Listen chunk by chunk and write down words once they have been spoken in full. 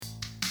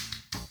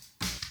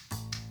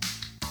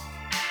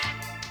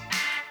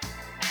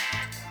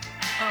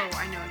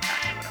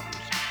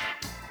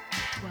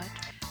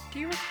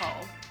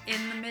recall,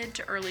 in the mid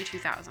to early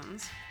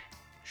 2000s,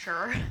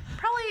 Sure.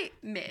 probably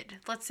mid,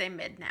 let's say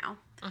mid now,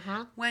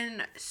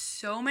 when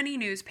so many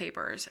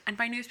newspapers, and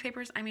by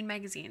newspapers I mean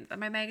magazines, and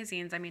by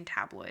magazines I mean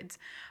tabloids,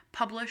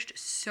 published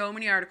so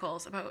many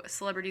articles about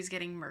celebrities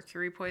getting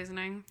mercury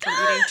poisoning from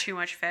eating too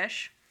much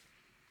fish.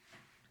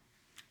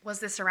 Was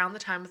this around the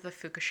time of the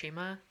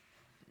Fukushima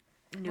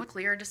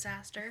nuclear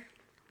disaster?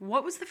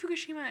 What was the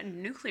Fukushima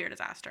nuclear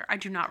disaster? I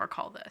do not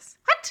recall this.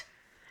 What?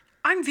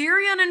 I'm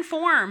very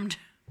uninformed.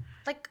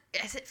 Like,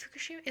 is it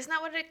Fukushima? Isn't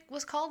that what it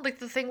was called? Like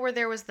the thing where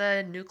there was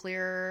the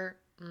nuclear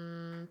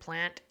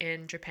plant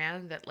in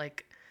Japan that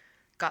like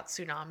got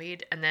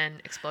tsunamied and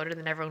then exploded, and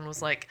then everyone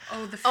was like,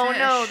 Oh, the fish. "Oh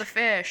no, the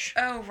fish!"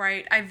 Oh,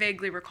 right. I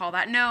vaguely recall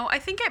that. No, I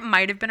think it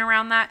might have been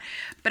around that,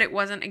 but it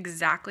wasn't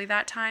exactly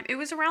that time. It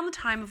was around the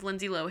time of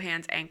Lindsay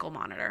Lohan's ankle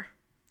monitor.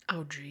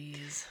 Oh,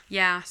 jeez.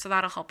 Yeah, so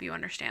that'll help you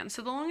understand.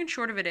 So the long and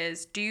short of it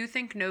is, do you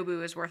think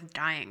Nobu is worth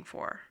dying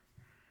for?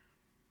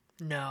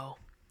 No.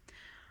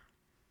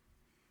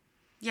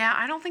 Yeah,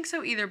 I don't think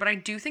so either, but I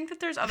do think that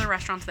there's other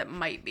restaurants that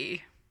might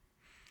be.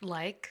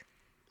 Like?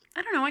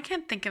 I don't know. I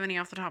can't think of any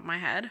off the top of my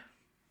head.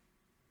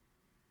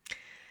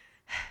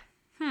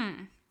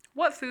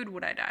 What food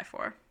would I die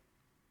for?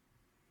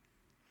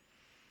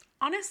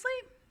 Honestly,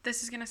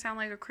 this is going to sound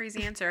like a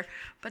crazy answer,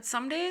 but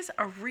some days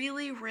a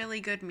really, really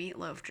good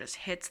meatloaf just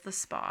hits the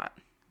spot.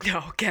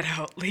 No, get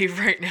out. Leave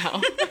right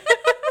now.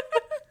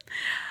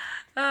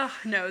 Oh,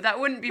 no, that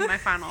wouldn't be my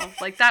final.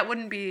 Like, that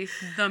wouldn't be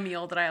the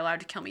meal that I allowed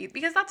to kill me.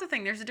 Because that's the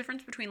thing. There's a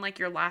difference between, like,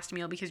 your last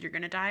meal because you're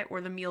going to die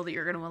or the meal that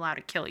you're going to allow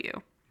to kill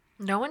you.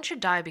 No one should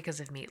die because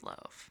of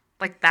meatloaf.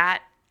 Like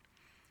that.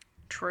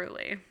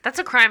 Truly. That's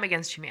a crime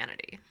against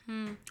humanity.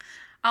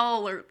 I'll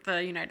alert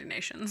the United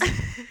Nations.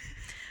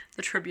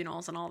 The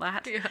tribunals and all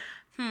that. Yeah.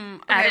 Okay,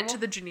 Add it to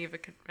the Geneva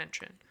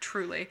Convention.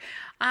 Truly.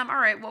 All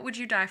right, what would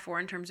you die for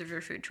in terms of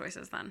your food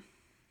choices then?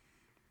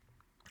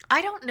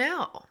 I don't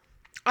know.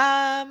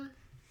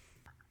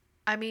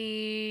 I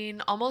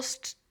mean,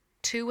 almost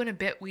 2 and a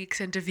bit weeks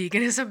into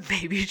veganism,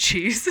 baby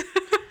cheese.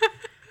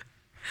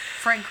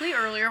 Frankly,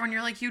 earlier when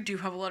you're like, you do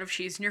have a lot of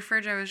cheese in your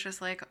fridge, I was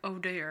just like, oh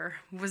dear,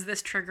 was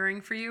this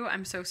triggering for you?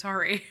 I'm so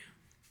sorry.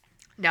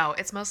 No,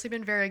 it's mostly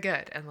been very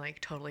good and like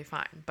totally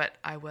fine. But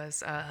I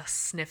was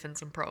sniffing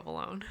some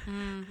provolone.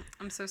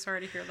 I'm so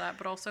sorry to hear that,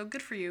 but also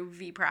good for you.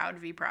 Be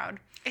proud, be proud.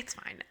 It's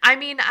fine. I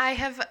mean, I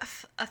have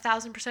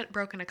 1,000%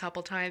 broken a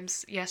couple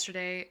times.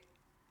 Yesterday,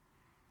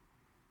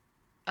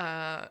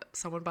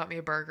 someone bought me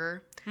a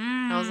burger.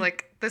 And I was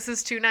like, this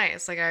is too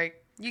nice. Like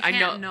You I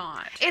can't know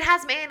not. it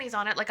has mayonnaise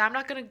on it. Like I'm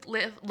not gonna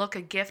look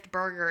a gift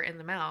burger in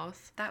the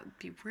mouth. That would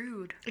be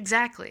rude.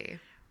 Exactly.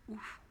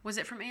 Oof. Was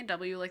it from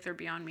A&W, like their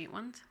Beyond Meat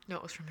ones? No,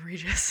 it was from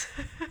Regis.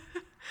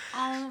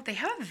 Oh, they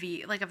have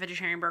a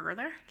vegetarian burger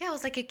there? Yeah, it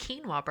was like a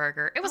quinoa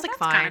burger. It was like that's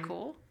fine. kind of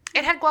cool.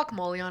 It had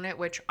guacamole on it,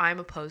 which I'm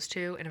opposed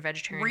to in a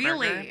vegetarian burger.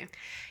 Really?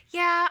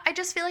 Yeah, I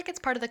just feel like it's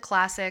part of the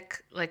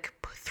classic, like,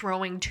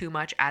 throwing too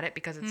much at it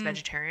because it's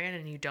vegetarian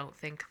and you don't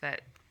think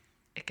that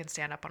it can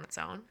stand up on its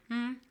own.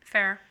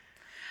 Fair.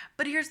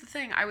 But here's the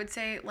thing. I would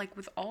say, like,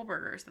 with all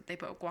burgers that they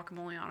put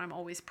guacamole on, I'm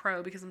always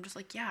pro because I'm just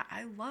like, yeah,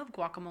 I love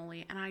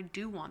guacamole and I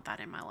do want that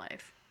in my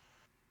life.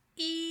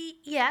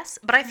 Yes,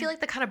 but I feel like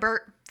the kind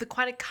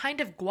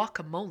of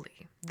guacamole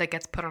that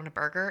gets put on a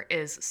burger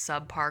is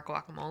subpar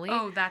guacamole.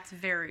 Oh, that's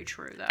very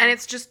true, though. And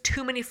it's just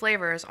too many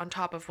flavors on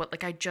top of what,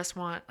 like, I just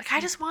want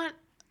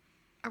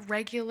a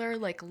regular,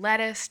 like,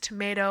 lettuce,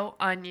 tomato,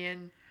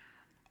 onion,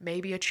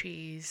 maybe a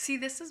cheese. See,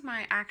 this is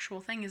my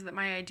actual thing, is that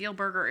my ideal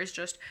burger is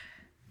just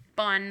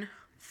bun,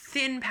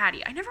 thin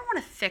patty. I never want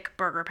a thick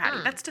burger patty.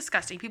 That's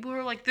disgusting. People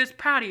are like, this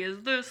patty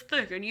is this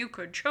thick and you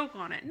could choke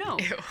on it. No.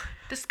 Ew.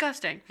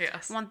 Disgusting.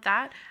 Yes. I want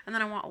that, and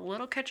then I want a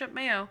little ketchup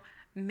mayo,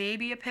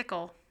 maybe a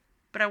pickle,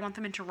 but I want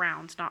them into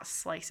rounds, not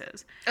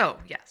slices. Oh,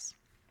 yes.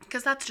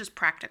 Because that's just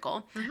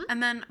practical.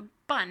 And then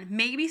bun,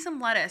 maybe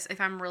some lettuce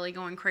if I'm really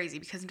going crazy,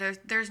 because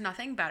there's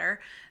nothing better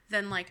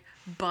than like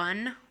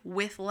bun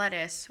with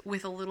lettuce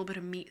with a little bit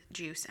of meat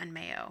juice and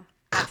mayo.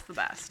 That's the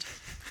best.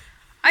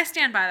 I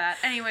stand by that.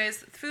 Anyways,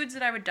 foods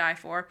that I would die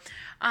for.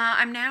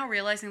 I'm now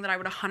realizing that I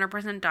would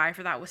 100% die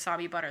for that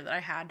wasabi butter that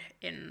I had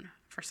in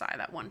Versailles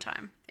that one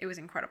time. It was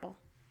incredible.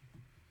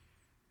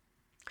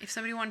 If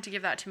somebody wanted to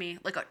give that to me,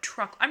 like a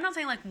truck, I'm not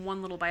saying like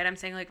one little bite, I'm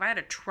saying like if I had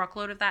a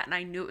truckload of that and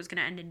I knew it was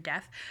going to end in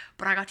death,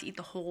 but I got to eat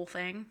the whole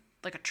thing,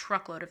 like a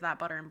truckload of that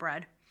butter and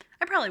bread,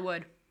 I probably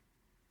would.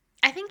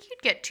 I think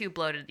you'd get too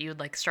bloated that you would,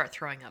 like, start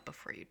throwing up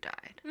before you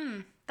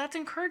died. That's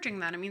encouraging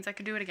then. It means I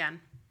could do it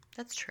again.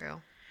 That's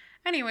true.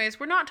 Anyways,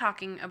 we're not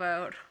talking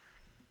about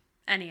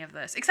any of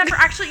this. Except for,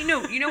 actually,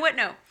 no, you know what?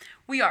 No,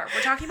 we are.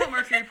 We're talking about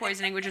mercury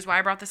poisoning, which is why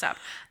I brought this up.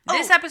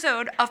 This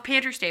episode of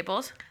Pantry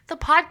Staples, The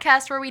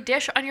podcast where we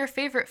dish on your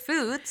favorite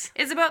foods,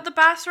 is about the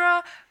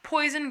Basra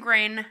poison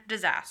grain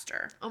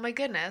disaster. Oh my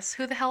goodness,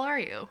 who the hell are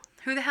you?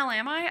 Who the hell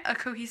am I? A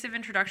cohesive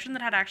introduction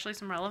that had actually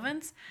some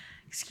relevance.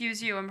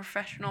 Excuse you, I'm a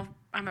professional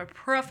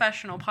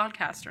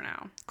podcaster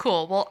now.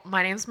 Cool, well,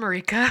 my name's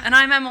Marika. And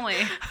I'm Emily.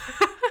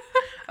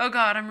 Oh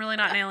god, I'm really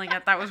not nailing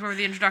it. That was where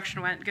the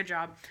introduction went. Good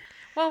job.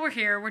 Well, we're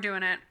here. We're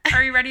doing it.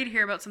 Are you ready to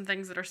hear about some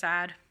things that are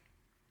sad?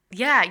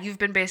 Yeah, you've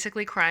been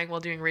basically crying while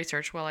doing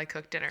research while I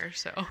cook dinner,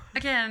 so.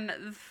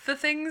 Again, the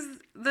things,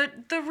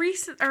 the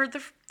recent, or the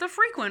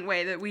frequent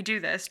way that we do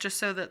this, just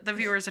so that the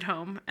viewers at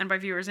home, and by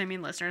viewers I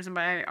mean listeners, and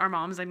by our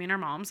moms I mean our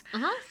moms,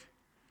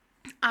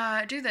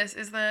 do this,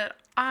 is that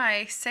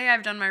I say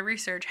I've done my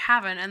research,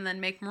 haven't, and then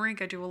make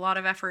Marika do a lot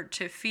of effort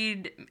to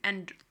feed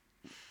and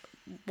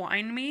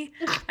wine me,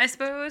 I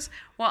suppose,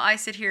 while I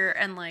sit here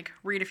and, like,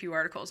 read a few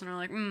articles, and I'm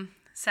like,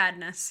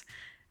 sadness,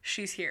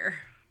 she's here.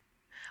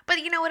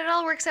 But you know what? It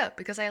all works out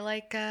because I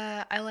like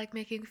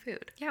making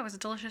food. Yeah, it was a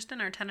delicious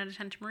dinner. 10 out of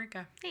 10 to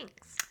Marika.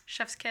 Thanks.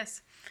 Chef's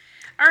kiss.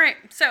 All right,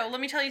 so let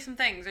me tell you some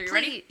things. Are you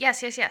ready?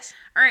 Yes.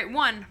 All right,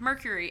 1,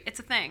 mercury. It's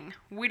a thing.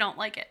 We don't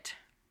like it.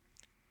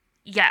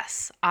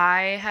 Yes,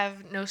 I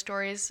have no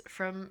stories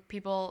from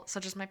people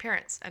such as my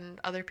parents and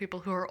other people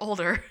who are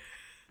older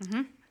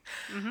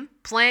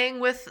playing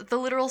with the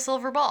literal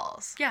silver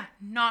balls. Yeah,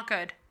 not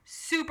good.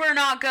 Super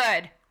not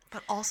good.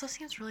 But also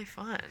seems really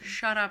fun.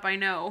 Shut up, I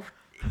know.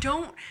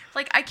 Don't,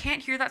 like, I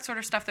can't hear that sort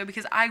of stuff, though,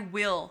 because I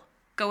will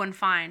go and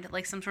find,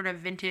 like, some sort of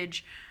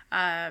vintage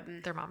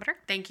Thermometer?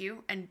 thank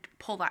you, and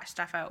pull that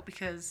stuff out,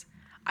 because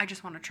I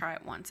just want to try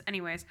it once.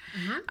 Anyways.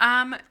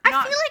 I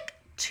feel like,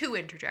 to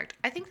interject,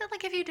 I think that,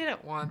 like, if you did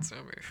it once, it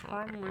would be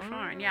fine. Probably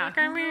fine, yeah.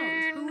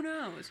 Who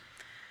knows?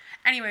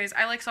 Anyways,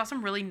 I, like, saw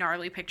some really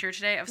gnarly picture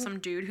today of some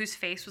dude whose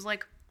face was,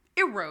 like,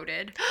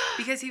 eroded,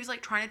 because he was,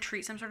 like, trying to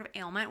treat some sort of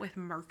ailment with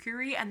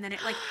mercury, and then it,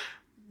 like,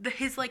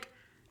 his, like,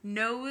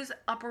 nose,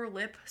 upper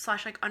lip /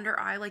 like under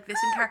eye, like this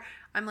entire,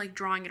 I'm like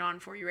drawing it on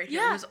for you right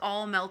here. It was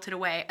all melted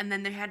away, and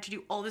then they had to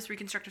do all this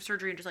reconstructive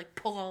surgery and just like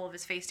pull all of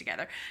his face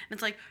together. And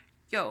it's like,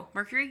 yo,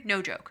 mercury,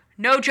 no joke,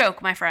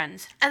 my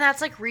friends. And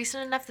that's like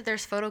recent enough that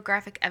there's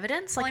photographic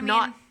evidence. Like, well,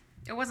 I mean,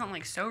 it wasn't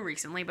like so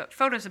recently, but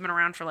photos have been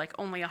around for like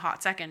only a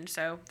hot second.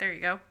 So there you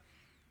go.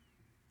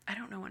 I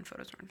don't know when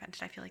photos were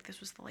invented. I feel like this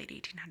was the late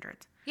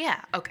 1800s.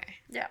 Yeah, okay.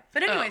 Yeah.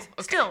 But anyways,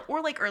 still,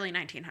 or like early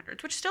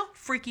 1900s, which is still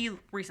freaky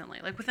recently,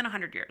 like within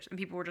 100 years. And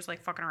people were just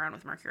like fucking around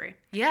with mercury.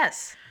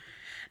 Yes.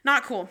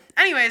 Not cool.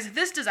 Anyways,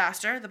 this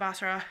disaster, the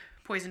Basra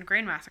poisoned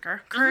grain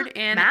massacre, occurred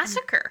in...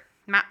 Massacre?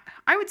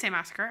 I would say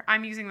massacre.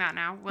 I'm using that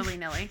now,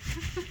 willy-nilly.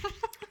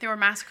 They were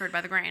massacred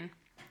by the grain.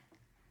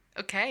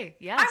 Okay,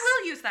 yes. I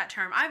will use that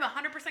term. I'm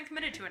 100%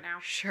 committed to it now.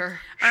 Sure.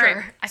 All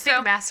right, I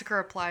think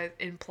massacre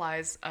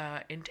implies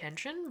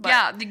intention, but...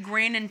 Yeah, the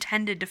grain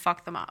intended to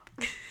fuck them up.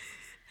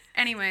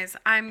 Anyways,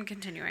 I'm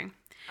continuing.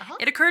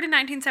 It occurred in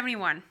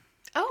 1971.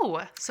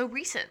 Oh, so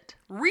recent.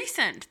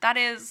 Recent. That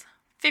is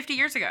 50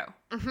 years ago.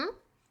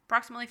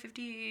 Approximately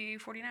 50,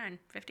 49,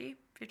 50,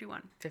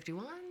 51.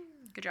 51?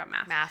 Good job,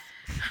 math. Math.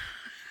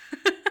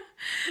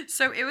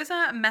 So it was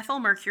a methyl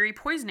mercury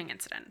poisoning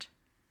incident.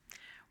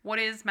 What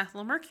is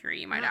methyl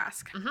mercury, you might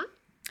ask?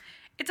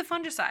 It's a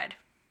fungicide.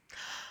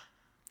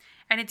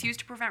 And it's used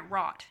to prevent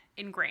rot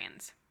in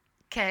grains.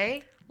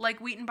 Okay.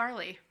 Like wheat and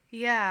barley.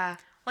 Yeah.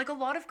 Like a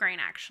lot of grain,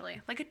 actually.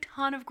 Like a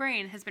ton of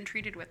grain has been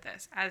treated with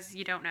this, as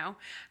you don't know.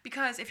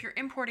 Because if you're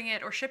importing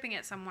it or shipping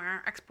it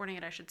somewhere, exporting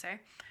it, I should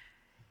say,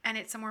 and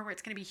it's somewhere where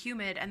it's going to be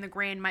humid and the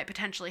grain might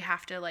potentially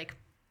have to, like,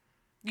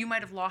 you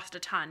might have lost a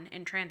ton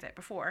in transit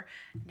before.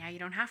 Now you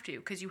don't have to,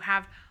 because you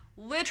have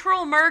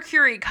literal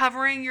mercury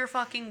covering your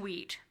fucking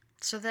wheat.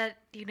 So that,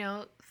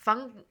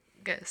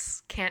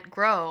 fungus can't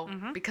grow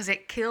because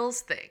it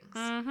kills things.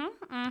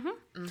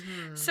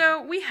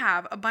 So we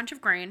have a bunch of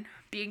grain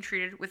being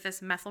treated with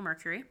this methyl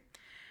mercury.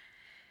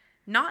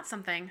 Not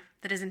something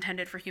that is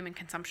intended for human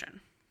consumption.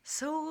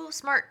 So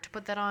smart to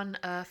put that on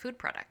a food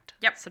product.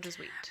 Yep. Such as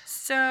wheat.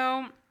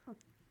 So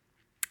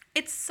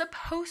it's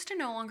supposed to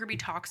no longer be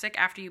toxic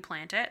after you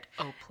plant it.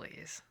 Oh,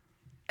 please.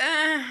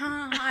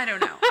 I don't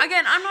know.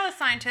 Again, I'm not a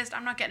scientist.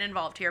 I'm not getting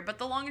involved here. But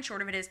the long and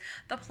short of it is,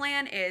 the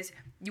plan is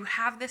you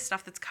have this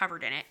stuff that's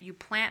covered in it. You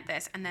plant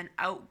this and then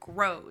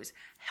outgrows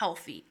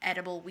healthy,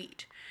 edible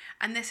wheat.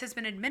 And this has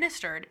been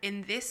administered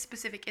in this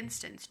specific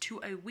instance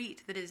to a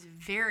wheat that is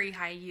very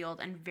high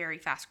yield and very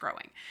fast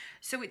growing.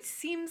 So it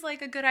seems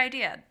like a good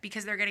idea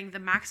because they're getting the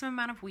maximum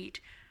amount of wheat,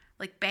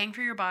 like bang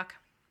for your buck.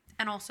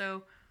 And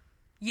also,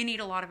 you need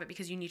a lot of it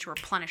because you need to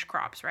replenish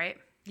crops, right?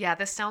 Yeah,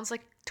 this sounds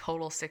like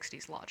total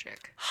 60s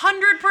logic.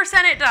 100%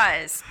 it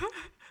does.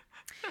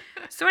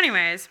 So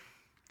anyways.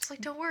 It's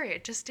like, don't worry.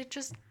 It just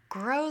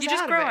grows out of it. You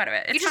just grow out of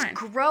it. It's you fine.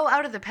 just grow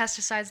out of the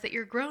pesticides that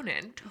you're grown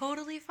in.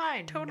 Totally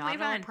fine. Totally Not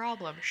fine. a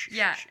problem.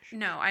 Yeah,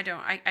 no, I don't.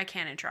 I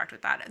can't interact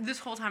with that. This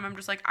whole time I'm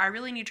just like, I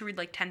really need to read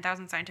like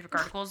 10,000 scientific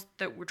articles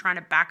that were trying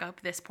to back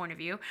up this point of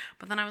view.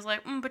 But then I was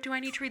like, but do I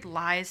need to read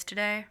lies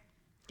today?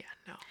 Yeah,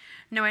 no.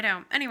 No, I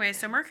don't. Anyway,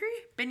 so mercury,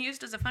 been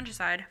used as a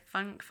fungicide.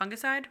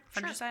 Fungicide?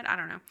 Fungicide? I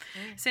don't know.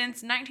 Yeah.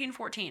 Since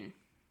 1914,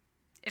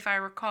 if I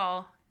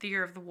recall, the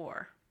year of the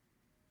war.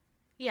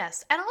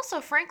 Yes, and also,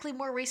 frankly,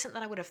 more recent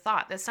than I would have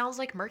thought. That sounds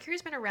like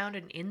mercury's been around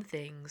and in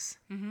things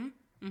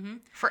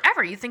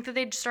Forever. You think that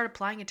they'd start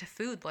applying it to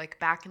food like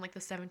back in like the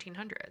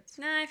 1700s.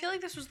 Nah, I feel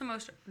like this was the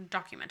most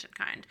documented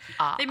kind.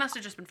 They must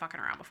have just been fucking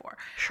around before.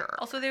 Sure.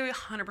 Also, they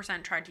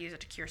 100% tried to use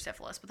it to cure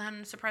syphilis, but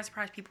then, surprise,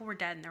 surprise, people were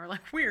dead, and they were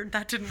like, weird,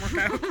 that didn't work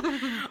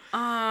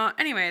out.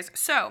 Anyways,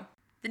 so,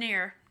 the new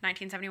year,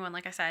 1971,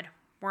 like I said,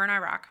 we're in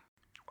Iraq.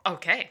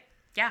 Okay.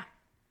 Yeah.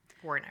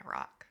 We're in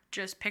Iraq.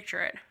 Just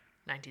picture it.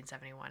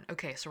 1971.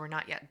 Okay, so we're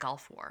not yet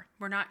Gulf War.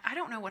 We're not, I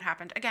don't know what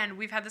happened. Again,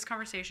 we've had this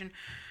conversation.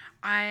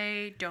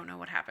 I don't know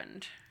what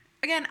happened.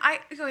 Again, I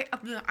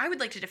would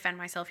like to defend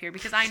myself here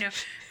because I know,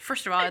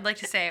 first of all, I'd like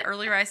to say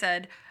earlier I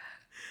said,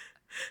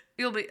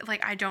 you'll be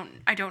like, I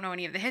don't know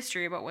any of the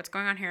history about what's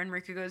going on here. And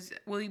Marika goes,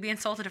 will you be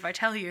insulted if I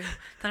tell you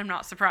that I'm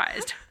not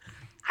surprised?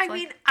 I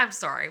mean, I'm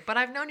sorry, but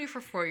I've known you for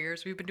 4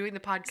 years. We've been doing the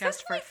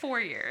podcast for like 4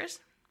 years.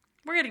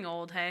 We're getting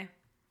old, hey?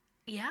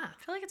 Yeah.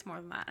 I feel like it's more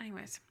than that.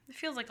 Anyways, it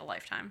feels like a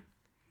lifetime.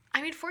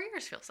 I mean, 4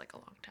 years feels like a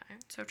long time.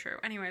 So true.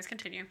 Anyways,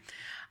 continue.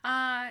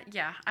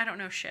 Yeah, I don't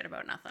know shit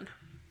about nothing.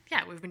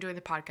 Yeah, we've been doing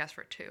the podcast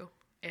for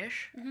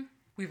 2-ish. Mm-hmm.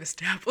 We've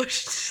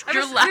established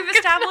we've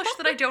established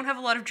that I don't have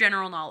a lot of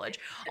general knowledge.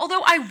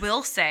 Although I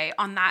will say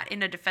on that,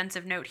 in a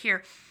defensive note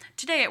here,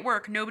 today at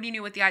work, nobody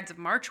knew what the Ides of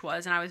March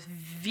was, and I was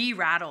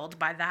rattled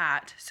by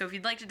that. So if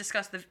you'd like to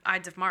discuss the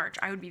Ides of March,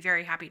 I would be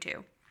very happy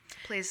to.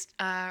 Please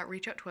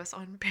reach out to us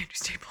on Pantry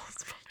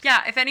Staples.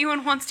 Yeah, if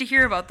anyone wants to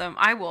hear about them,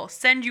 I will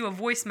send you a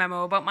voice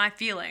memo about my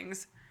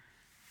feelings.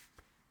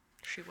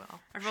 She will.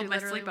 I rolled my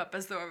sleeve up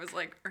as though I was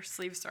like, or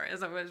sleeve, sorry,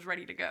 as I was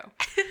ready to go.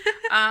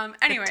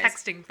 Anyways. The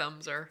texting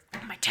thumbs are.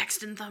 My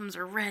texting thumbs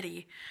are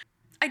ready.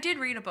 I did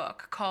read a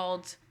book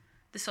called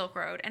The Silk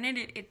Road, and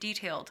it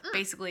detailed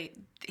basically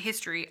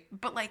history,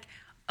 but like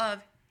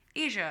of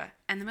Asia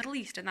and the Middle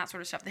East and that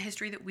sort of stuff, the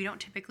history that we don't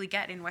typically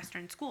get in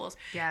Western schools.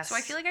 Yes. So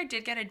I feel like I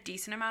did get a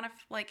decent amount of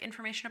like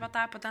information about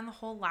that, but then the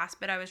whole last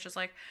bit I was just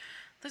like,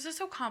 this is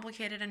so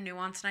complicated and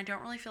nuanced, and I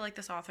don't really feel like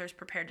this author is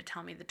prepared to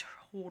tell me the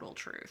total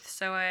truth.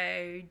 So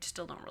I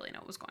still don't really know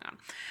what was going on.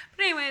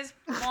 But anyways,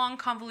 long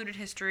convoluted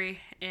history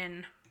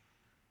in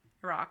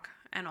Iraq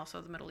and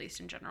also the Middle East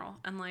in general,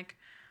 and like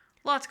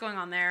lots going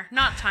on there.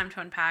 Not time to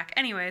unpack.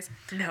 Anyways,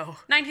 no.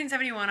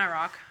 1971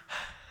 Iraq,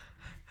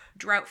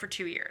 drought for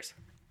 2 years.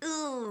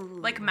 Ooh.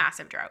 Like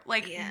massive drought.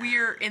 Like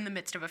we're in the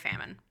midst of a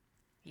famine.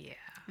 Yeah.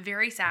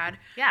 Very sad.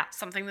 Yeah.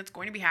 Something that's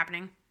going to be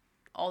happening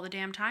all the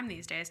damn time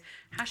these days.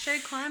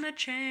 Hashtag climate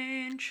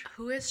change.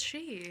 Who is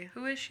she?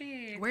 Who is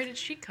she? Where did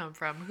she come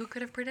from? Who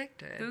could have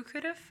predicted? Who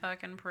could have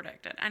fucking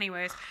predicted?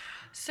 Anyways,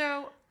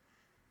 so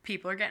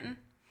people are getting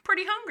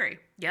pretty hungry.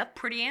 Yep.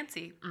 Pretty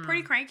antsy.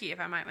 Pretty cranky, if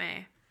I might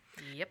may.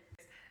 Yep.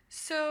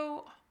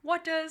 So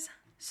what does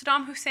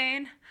Saddam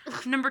Hussein,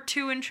 number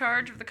 2 in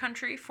charge of the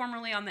country,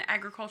 formerly on the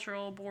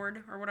agricultural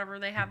board or whatever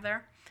they have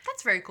there.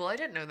 That's very cool. I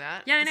didn't know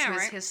that. Yeah, I know, This was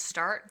right? his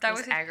start. That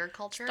was was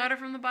agriculture. Started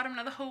from the bottom,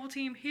 now the whole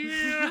team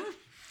here.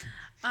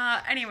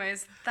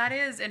 Anyways, that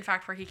is in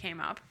fact where he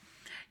came up.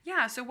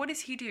 Yeah, so what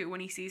does he do when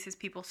he sees his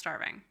people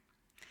starving?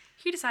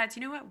 He decides,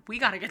 you know what? We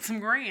gotta get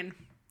some grain.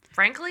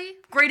 Frankly,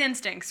 Great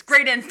instincts.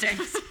 Great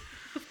instincts.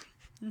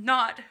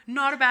 Not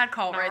a bad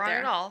call not right wrong there.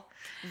 at all.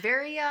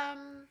 Very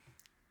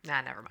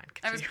Nah, never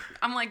mind.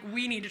 I'm like,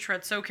 we need to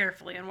tread so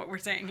carefully on what we're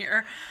saying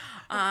here.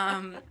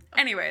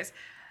 Anyways,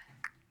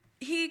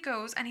 he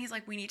goes and he's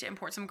like, we need to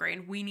import some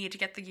grain. We need to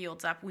get the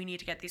yields up. We need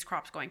to get these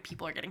crops going.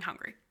 People are getting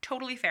hungry.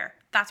 Totally fair.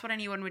 That's what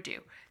anyone would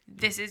do.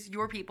 This is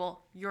your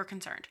people. You're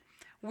concerned.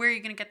 Where are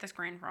you going to get this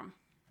grain from?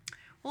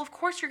 Well, of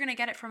course you're going to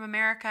get it from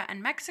America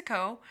and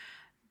Mexico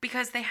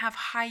because they have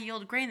high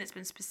yield grain that's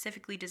been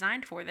specifically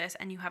designed for this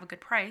and you have a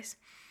good price.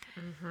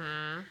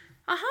 Mm-hmm.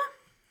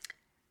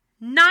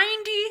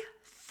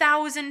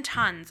 90,000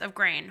 tons of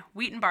grain,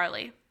 wheat and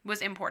barley,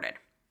 was imported.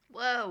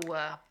 Whoa.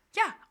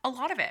 Yeah, a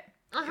lot of it.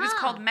 It was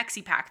called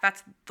Mexipack.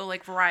 That's the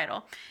like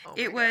varietal.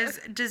 It was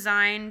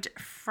designed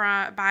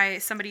by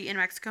somebody in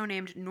Mexico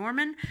named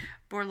Norman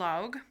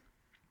Borlaug.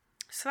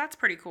 So that's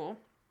pretty cool.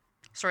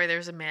 Sorry,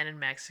 there's a man in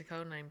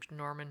Mexico named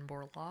Norman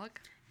Borlaug.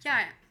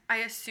 Yeah, I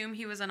assume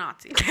he was a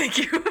Nazi. Thank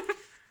you.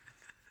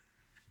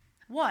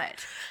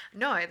 What?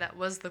 No, that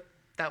was the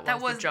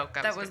joke.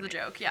 That was the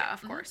joke. Yeah,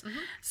 of course. Mm-hmm.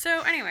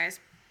 So, anyways,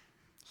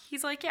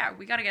 he's like, yeah,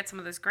 we got to get some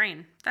of this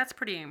grain. That's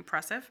pretty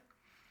impressive.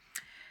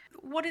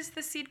 What is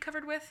the seed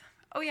covered with?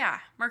 Oh, yeah,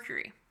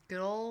 mercury. Good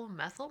old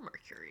methyl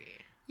mercury.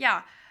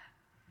 Yeah.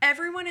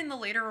 Everyone in the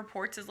later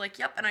reports is like,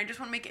 yep, and I just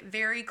want to make it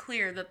very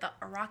clear that the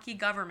Iraqi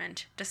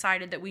government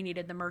decided that we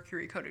needed the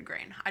mercury-coated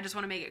grain. I just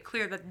want to make it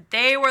clear that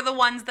they were the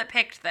ones that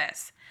picked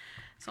this.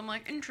 So I'm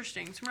like,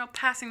 interesting. Some real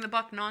passing the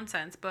buck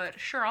nonsense, but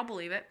sure, I'll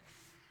believe it.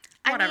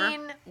 Whatever. I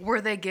mean,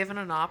 were they given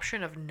an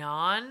option of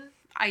non?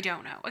 I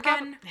don't know.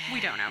 Again, we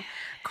don't know.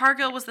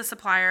 Cargill was the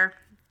supplier.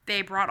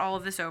 They brought all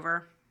of this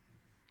over.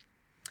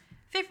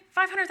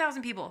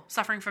 500,000 people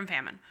suffering from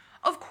famine.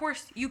 Of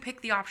course, you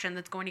pick the option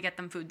that's going to get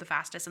them food the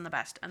fastest and the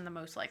best and the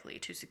most likely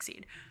to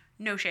succeed.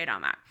 No shade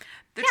on that.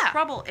 The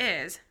trouble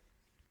is,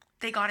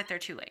 they got it there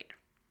too late.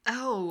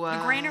 Oh.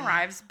 The grain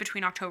arrives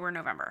between October and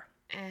November.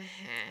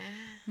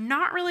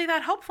 Not really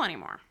that helpful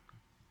anymore.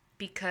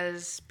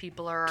 Because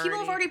people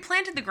have already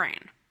planted the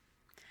grain.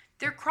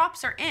 Their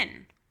crops are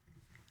in.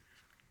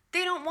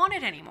 They don't want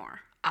it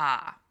anymore.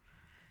 Ah.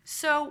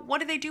 So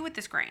what do they do with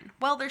this grain?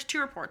 Well, there's two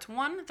reports.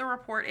 One, the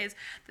report is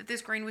that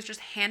this grain was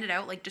just handed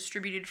out, like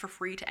distributed for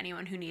free to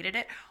anyone who needed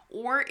it,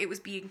 or it was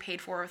being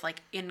paid for with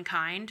like in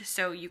kind,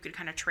 so you could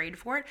kind of trade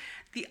for it.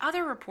 The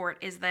other report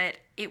is that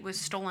it was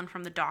stolen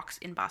from the docks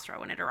in Basra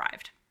when it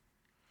arrived.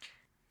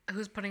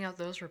 Who's putting out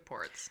those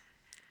reports?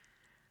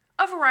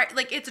 A variety,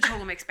 like it's a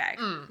total mixed bag.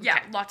 Yeah,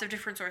 okay. lots of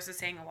different sources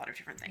saying a lot of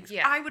different things.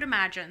 Yeah. I would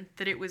imagine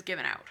that it was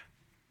given out,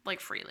 like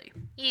freely.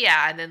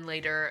 Yeah, and then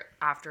later,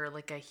 after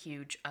like a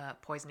huge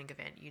poisoning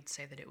event, you'd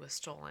say that it was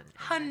stolen.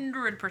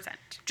 100%.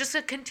 Just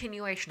a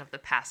continuation of the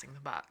passing the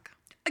buck.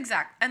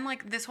 Exact. And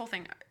like this whole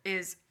thing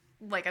is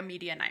like a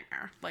media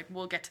nightmare. Like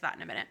we'll get to that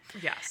in a minute.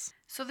 Yes.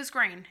 So this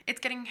grain, it's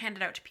getting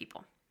handed out to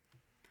people.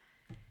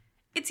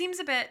 It seems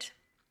a bit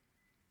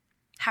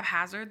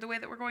haphazard the way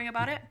that we're going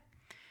about it.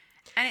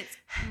 And it's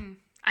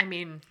I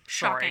mean,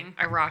 shocking.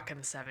 Sorry, Iraq in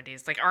the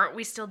 70s. Like, aren't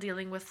we still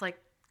dealing with like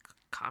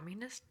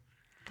communist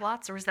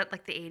plots, or is that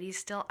like the 80s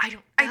still? I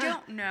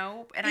don't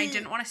know, and I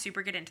didn't want to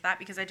super get into that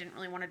because I didn't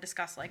really want to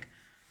discuss like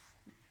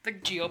the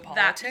geopolitics.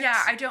 that.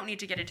 Yeah, I don't need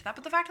to get into that.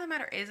 But the fact of the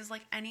matter is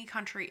like any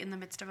country in the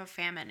midst of a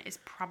famine is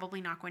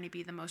probably not going to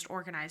be the most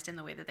organized in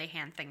the way that they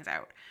hand things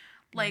out.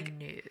 Like,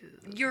 No.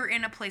 you're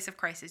in a place of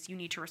crisis. You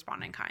need to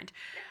respond in kind.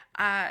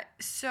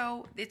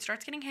 So it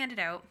starts getting handed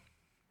out.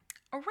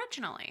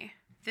 Originally,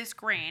 this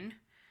grain,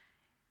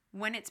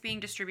 when it's being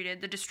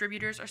distributed, the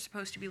distributors are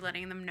supposed to be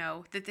letting them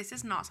know that this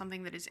is not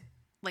something that is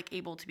like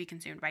able to be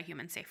consumed by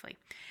humans safely.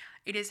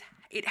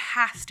 It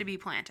has to be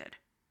planted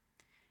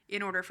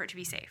in order for it to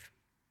be safe.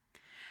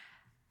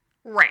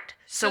 Right.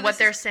 So what this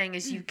they're is- saying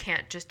is you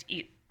can't just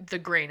eat the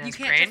grain as You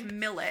can't grain. just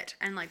mill it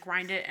and like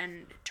grind it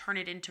and turn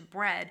it into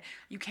bread.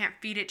 You can't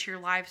feed it to your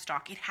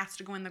livestock. It has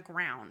to go in the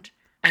ground.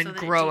 And so that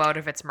grow it out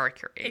of its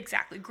mercury.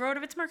 Exactly. Grow out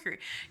of its mercury.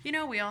 You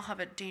know, we all have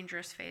a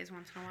dangerous phase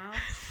once in a while.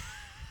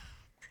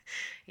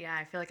 Yeah,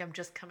 I feel like I'm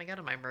just coming out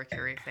of my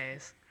mercury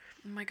phase.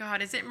 Oh my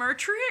god, is it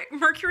Mercury?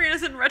 Mercury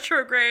is in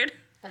retrograde.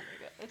 Oh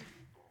my god.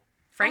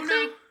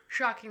 Frankly, no.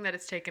 shocking that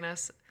it's taken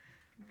us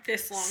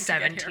This long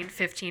 17,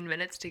 15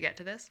 minutes to get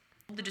to this.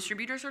 The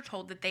distributors are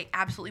told that they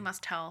absolutely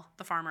must tell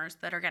the farmers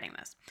that are getting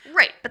this.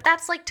 Right, but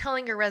that's like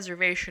telling a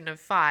reservation of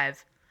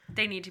 5.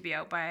 They need to be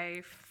out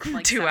by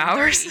like 2 7:30.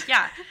 hours.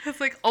 Yeah,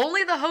 It's like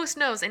only the host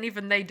knows, and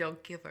even they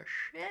don't give a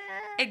shit.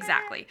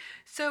 exactly.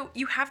 So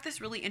you have this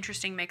really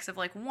interesting mix of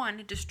like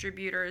one,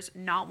 distributors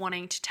not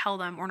wanting to tell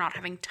them or not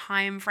having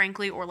time,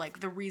 frankly, or like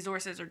the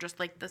resources or just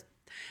like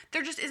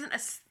there just isn't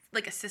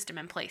a system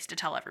in place to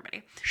tell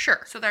everybody.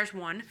 Sure. So there's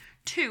one.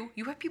 2,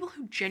 you have people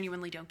who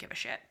genuinely don't give a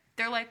shit.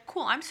 They're like,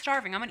 cool, I'm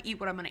starving. I'm going to eat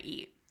what I'm going to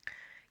eat.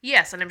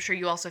 Yes, and I'm sure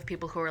you also have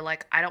people who are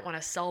like, I don't want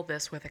to sell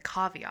this with a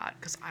caveat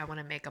because I want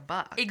to make a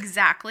buck.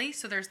 Exactly.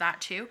 So there's that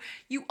too.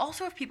 You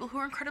also have people who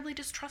are incredibly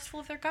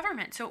distrustful of their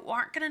government, so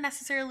aren't going to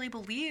necessarily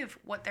believe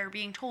what they're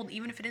being told,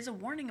 even if it is a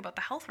warning about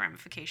the health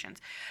ramifications.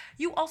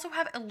 You also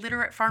have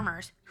illiterate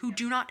farmers who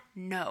do not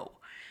know.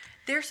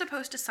 They're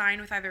supposed to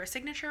sign with either a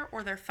signature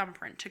or their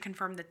thumbprint to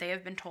confirm that they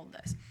have been told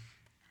this.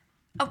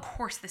 Of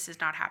course this is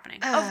not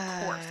happening.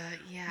 Of course.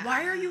 Yeah.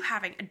 Why are you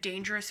having a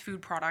dangerous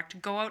food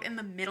product go out in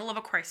the middle of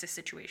a crisis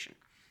situation?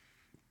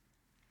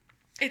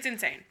 It's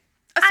insane.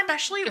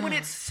 Especially when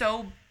it's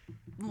so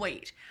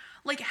late.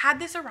 Like, had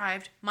this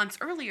arrived months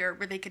earlier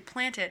where they could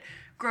plant it,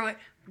 grow it,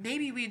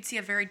 maybe we'd see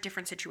a very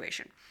different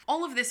situation.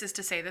 All of this is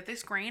to say that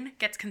this grain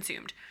gets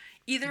consumed.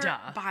 Either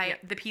by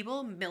the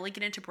people milling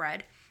it into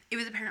bread. It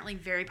was apparently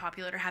very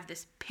popular to have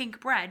this pink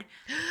bread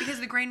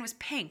because the grain was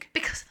pink.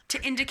 Because to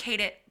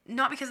indicate it,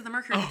 not because of the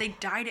mercury, but they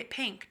dyed it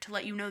pink to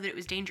let you know that it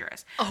was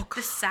dangerous. Oh,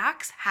 the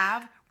sacks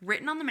have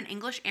written on them in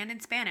English and in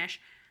Spanish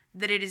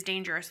that it is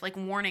dangerous, like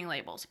warning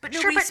labels. But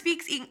nobody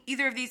speaks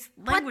either of these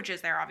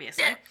languages there,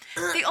 obviously.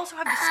 They also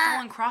have the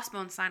skull and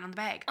crossbones sign on the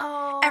bag.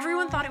 Oh.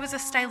 Everyone thought it was a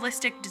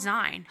stylistic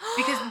design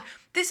because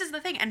this is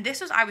the thing. And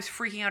I was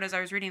freaking out as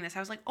I was reading this. I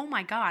was like, oh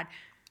my God,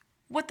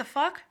 what the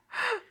fuck?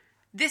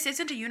 This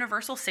isn't a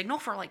universal signal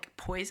for like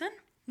poison?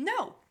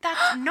 No,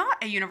 that's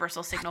not a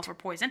universal signal for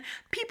poison.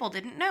 People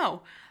didn't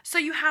know. So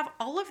you have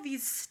all of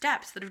these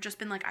steps that have just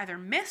been like either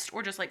missed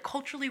or just like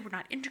culturally were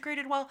not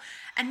integrated well.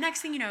 And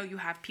next thing you know, you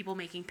have people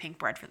making pink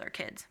bread for their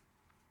kids.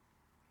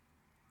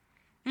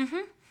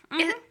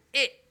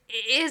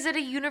 Is it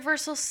a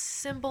universal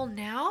symbol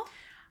now?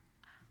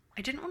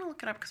 I didn't want to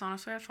look it up because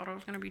honestly I thought it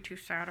was going to be too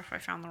sad if I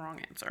found the wrong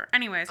answer.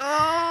 Anyways.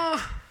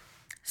 Oh.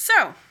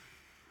 So,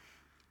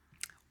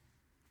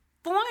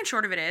 the long and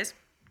short of it is,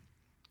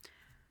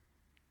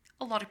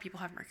 a lot of people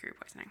have mercury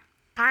poisoning.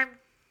 I'm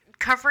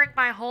covering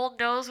my whole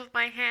nose with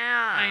my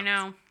hand.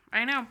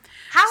 I know.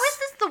 How is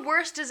this the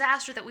worst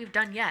disaster that we've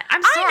done yet?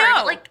 I'm sorry. I know.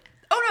 But like,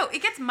 oh no,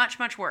 it gets much,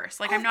 much worse.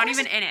 Like, I'm not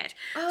even in it.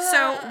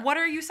 So, what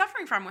are you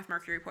suffering from with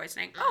mercury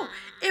poisoning? Oh,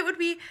 it would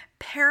be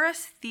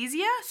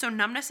paresthesia, so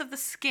numbness of the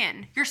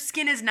skin. Your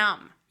skin is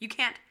numb. You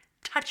can't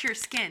touch your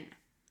skin.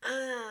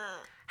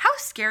 How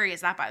scary is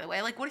that, by the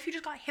way? Like, what if you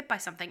just got hit by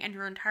something and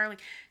you're entirely...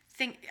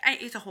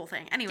 It's a whole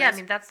thing. Anyways. yeah, I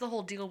mean, that's the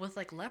whole deal with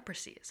like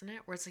leprosy, isn't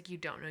it? Where it's like you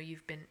don't know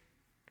you've been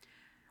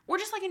Or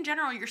just like in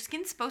general, your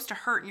skin's supposed to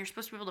hurt and you're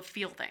supposed to be able to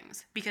feel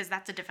things because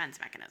that's a defense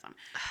mechanism.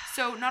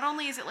 So not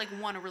only is it like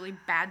one, a really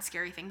bad,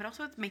 scary thing, but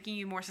also it's making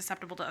you more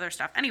susceptible to other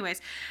stuff.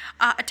 Anyways,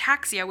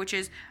 ataxia, which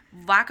is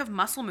lack of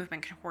muscle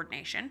movement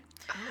coordination.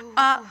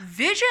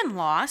 Vision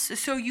loss,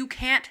 so you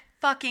can't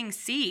fucking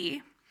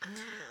see.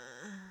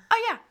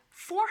 Oh yeah,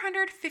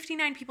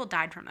 459 people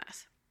died from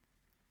this.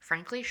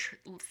 Frankly,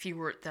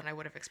 fewer than I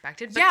would have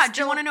expected. But Yeah, still...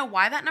 do you want to know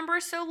why that number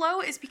is so low?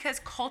 Is because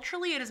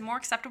culturally it is more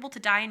acceptable to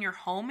die in your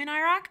home in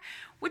Iraq,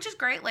 which is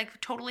great, like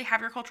totally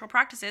have your cultural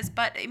practices,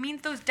 but it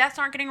means those deaths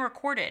aren't getting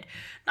recorded.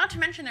 Not to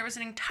mention there was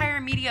an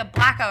entire media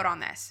blackout on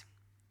this.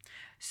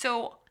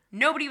 So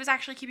nobody was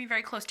actually keeping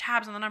very close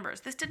tabs on the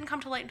numbers. This didn't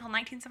come to light until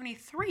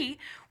 1973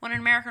 when an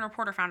American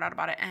reporter found out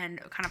about it and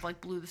kind of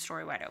like blew the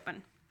story wide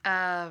open.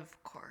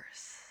 Of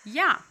course.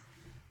 Yeah.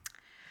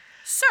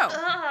 So, do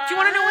you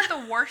want to know what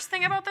the worst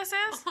thing about this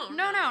is?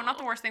 No, not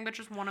the worst thing, but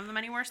just one of the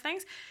many worst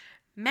things.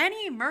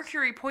 Many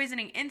mercury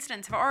poisoning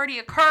incidents have already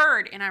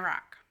occurred in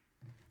Iraq.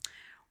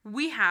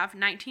 We have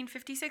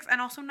 1956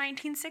 and also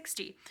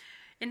 1960.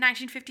 In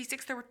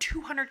 1956, there were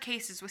 200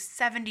 cases with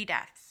 70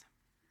 deaths.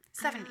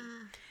 70.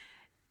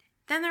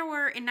 Then there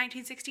were, in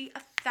 1960,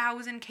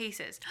 1,000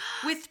 cases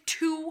with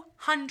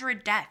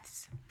 200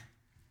 deaths.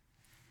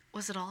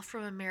 Was it all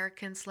from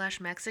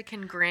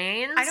American/Mexican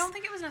grains? I don't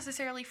think it was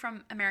necessarily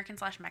from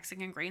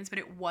American/Mexican grains, but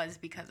it was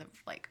because of,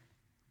 like,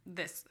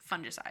 this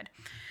fungicide.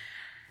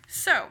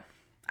 So,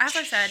 as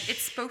I said,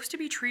 it's supposed to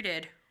be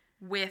treated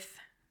with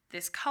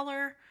this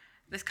coloring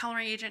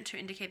agent to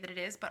indicate that it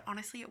is, but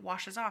honestly, it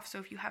washes off. So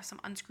if you have some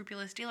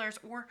unscrupulous dealers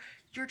or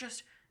you're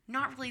just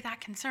not really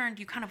that concerned,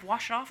 you kind of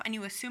wash it off and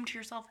you assume to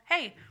yourself,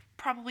 hey,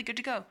 probably good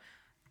to go.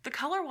 The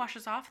color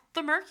washes off.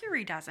 The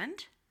mercury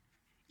doesn't.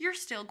 You're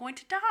still going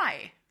to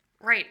die.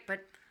 Right,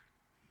 but...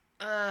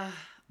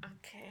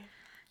 okay.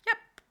 Yep.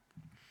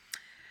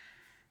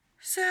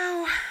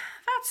 So,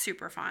 that's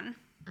super fun.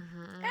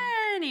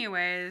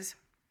 Anyways.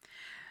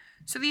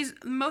 So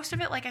most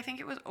of it, like I think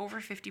it was over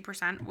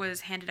 50%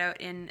 was handed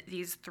out in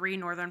these 3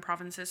 northern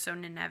provinces, so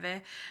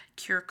Nineveh,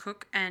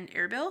 Kirkuk, and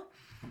Erbil.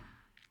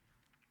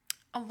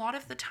 A lot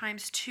of the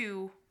times,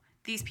 too,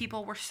 these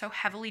people were so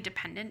heavily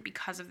dependent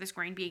because of this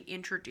grain being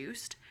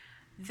introduced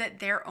that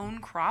their own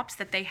crops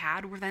that they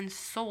had were then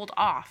sold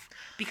off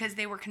because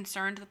they were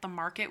concerned that the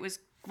market was,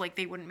 like,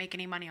 they wouldn't make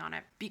any money on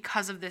it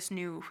because of this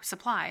new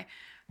supply.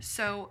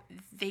 So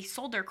they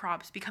sold their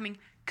crops, becoming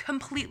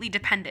completely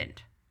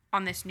dependent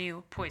on this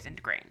new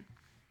poisoned grain.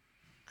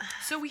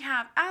 So we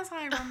have, as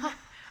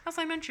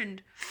I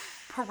mentioned,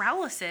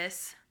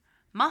 paralysis,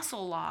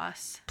 muscle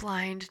loss,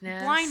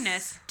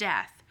 blindness,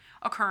 death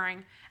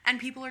occurring, and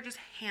people are just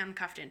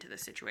handcuffed into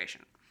this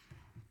situation.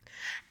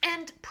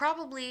 And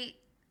probably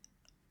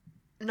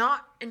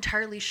not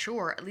entirely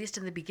sure, at least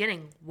in the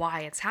beginning, why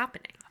it's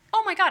happening.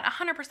 Oh my God,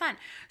 100%.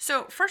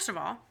 So first of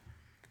all,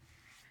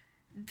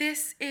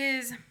 there's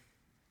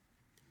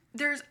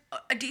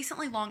a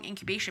decently long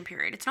incubation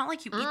period. It's not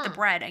like you eat the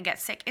bread and get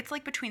sick. It's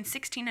like between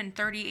 16 and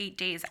 38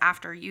 days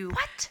after you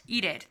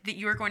eat it that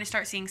you're going to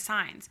start seeing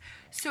signs.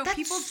 So That's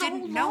people so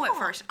didn't know at long.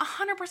 first.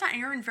 100%. And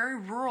you're in very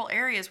rural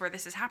areas where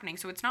this is happening.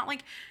 So it's not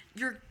like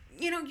you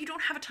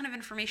don't have a ton of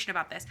information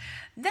about this.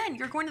 Then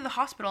you're going to the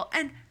hospital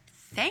and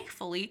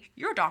thankfully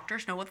your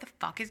doctors know what the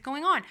fuck is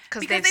going on.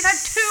 Because they've had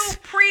 2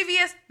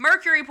 previous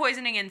mercury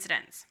poisoning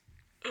incidents.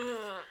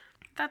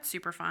 That's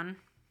super fun.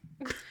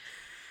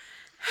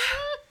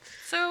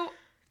 So,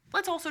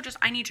 let's also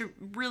I need to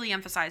really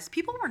emphasize,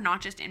 people were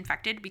not just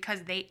infected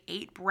because they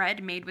ate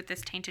bread made with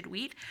this tainted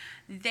wheat.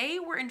 They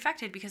were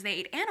infected because they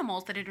ate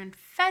animals that had been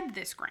fed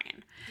this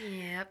grain.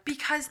 Yep.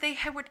 Because they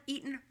had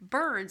eaten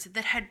birds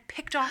that had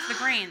picked off the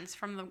grains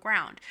from the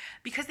ground.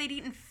 Because they'd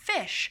eaten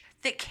fish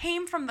that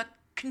came from the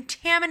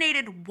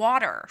contaminated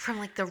water. From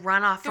like the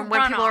runoff. From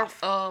when people are...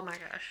 Oh my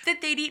gosh.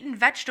 That they'd eaten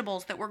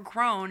vegetables that were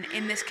grown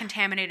in this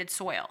contaminated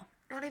soil.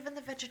 Not even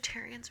the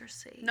vegetarians are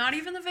safe. Not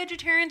even the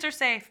vegetarians are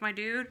safe, my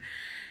dude.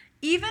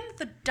 Even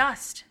the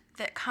dust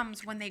that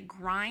comes when they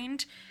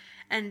grind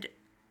and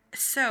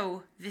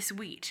sow this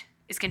wheat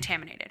is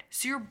contaminated.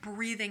 So you're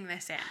breathing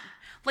this in.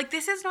 Like,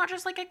 this is not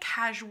just like a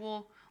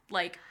casual,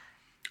 like,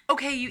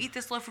 okay, you eat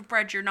this loaf of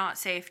bread, you're not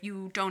safe.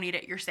 You don't eat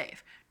it, you're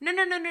safe.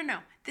 No.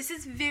 This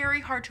is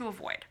very hard to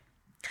avoid.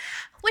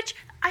 Which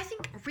I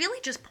think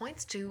really just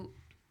points to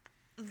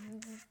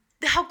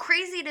how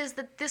crazy it is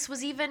that this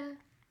was even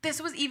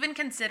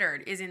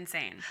considered is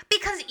insane.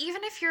 Because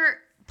even if you're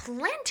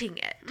planting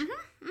it,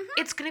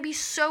 it's going to be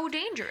so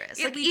dangerous.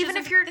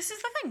 This is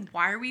the thing.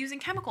 Why are we using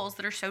chemicals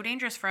that are so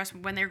dangerous for us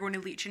when they're going to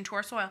leach into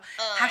our soil?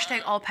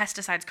 # all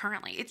pesticides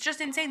currently. It's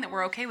just insane that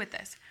we're okay with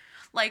this.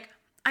 Like,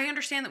 I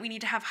understand that we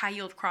need to have high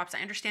yield crops. I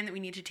understand that we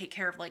need to take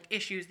care of like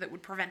issues that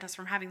would prevent us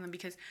from having them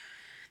because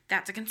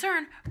that's a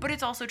concern, but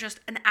it's also just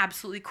an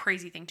absolutely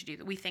crazy thing to do,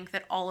 that we think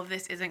that all of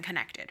this isn't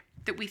connected.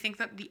 That we think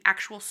that the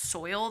actual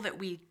soil that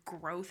we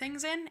grow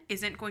things in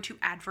isn't going to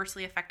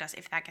adversely affect us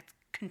if that gets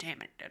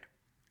contaminated.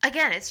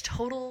 Again, it's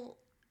total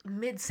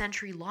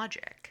mid-century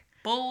logic.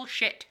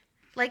 Bullshit.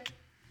 Like,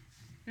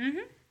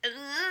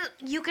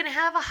 you can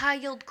have a high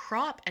yield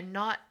crop and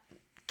not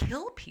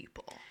kill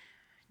people.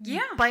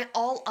 Yeah. By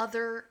all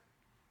other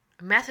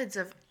methods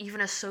of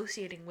even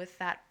associating with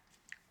that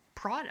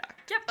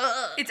product. Yep.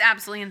 It's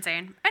absolutely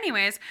insane.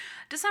 Anyways,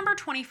 December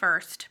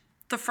 21st,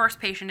 the first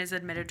patient is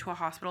admitted to a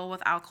hospital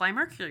with alkali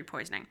mercury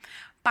poisoning.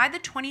 By the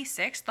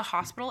 26th, the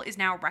hospital is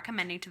now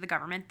recommending to the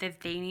government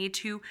that they need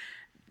to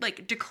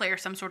declare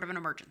some sort of an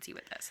emergency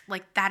with this.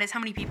 That is how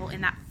many people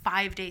in that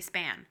 5-day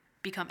span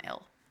become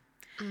ill.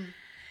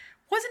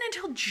 Wasn't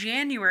until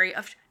January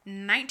of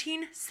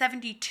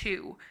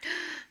 1972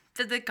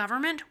 that the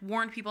government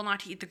warned people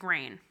not to eat the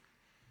grain.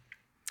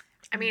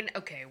 I mean,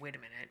 okay, wait a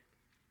minute.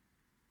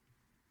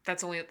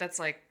 That's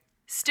like...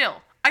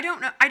 Still, I don't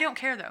know. I don't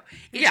care, though.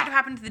 It should have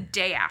happened the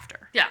day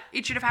after. Yeah.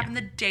 It should have happened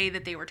the day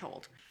that they were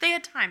told. They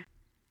had time.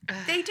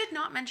 They did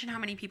not mention how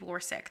many people were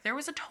sick. There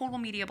was a total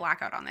media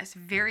blackout on this.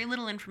 Very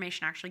little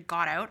information actually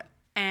got out,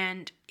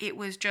 and it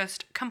was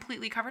just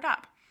completely covered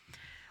up.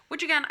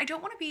 Which, again, I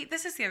don't want to be...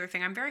 This is the other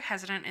thing. I'm very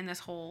hesitant in this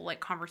whole,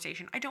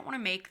 conversation. I don't want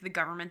to make the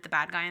government the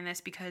bad guy in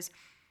this because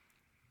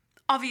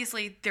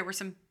obviously there were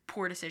some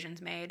poor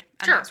decisions made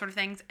and that sort of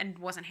things and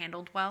wasn't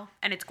handled well.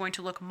 And it's going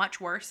to look much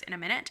worse in a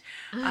minute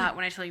when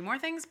I tell you more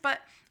things.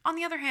 But on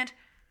the other hand,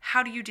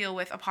 how do you deal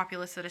with a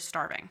populace that is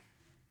starving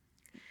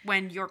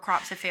when your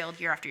crops have failed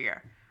year after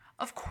year?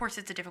 Of course,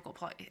 it's a difficult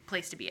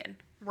place to be in.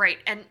 Right.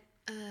 And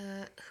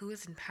who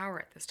is in power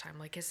at this time?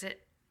 Is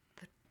it...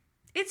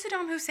 It's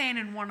Saddam Hussein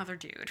and one other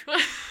dude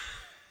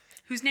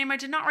whose name I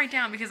did not write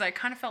down because I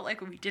kind of felt like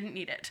we didn't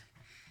need it.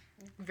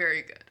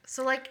 Very good.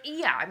 So,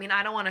 yeah, I mean,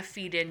 I don't want to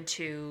feed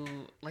into,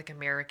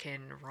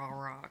 American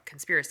rah-rah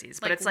conspiracies.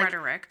 But it's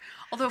rhetoric.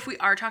 Although if we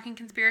are talking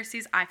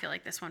conspiracies, I feel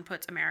like this one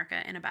puts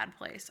America in a bad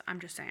place. I'm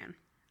just saying.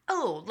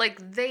 Oh,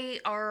 they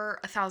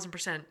are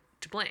 1,000%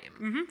 to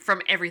blame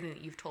from everything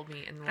that you've told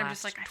me in the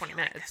last 20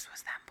 minutes. This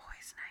was them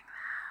poisoning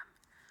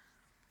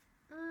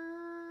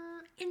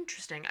them.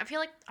 Interesting. I feel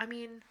like, I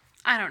mean...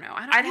 I don't know.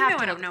 I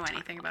don't know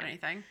anything about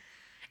anything.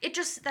 It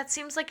just, that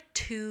seems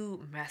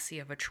too messy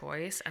of a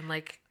choice. And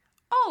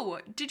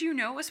oh, did you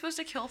know it was supposed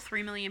to kill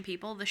 3 million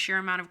people, the sheer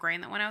amount of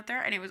grain that went out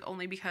there? And it was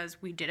only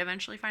because we did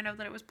eventually find out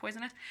that it was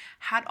poisonous.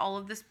 Had all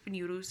of this been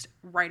used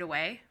right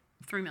away,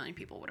 3 million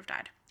people would have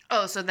died.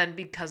 Oh, so then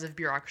because of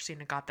bureaucracy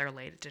and it got there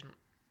late, it didn't...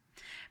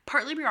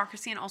 Partly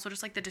bureaucracy and also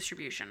just the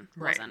distribution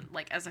wasn't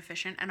as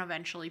efficient. And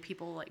eventually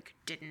people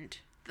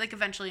didn't...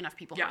 eventually enough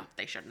people heard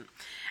they shouldn't.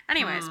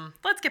 Anyways,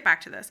 let's get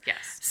back to this.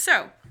 Yes.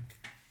 So,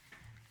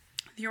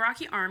 the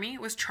Iraqi army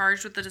was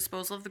charged with the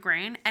disposal of the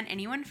grain, and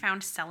anyone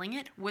found selling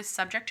it was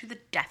subject to the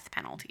death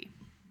penalty.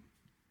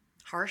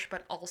 Harsh,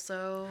 but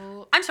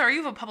also... I'm sorry,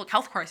 you have a public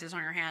health crisis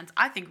on your hands.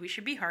 I think we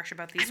should be harsh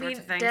about these sorts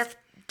of things.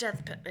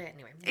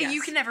 Anyway. Yes.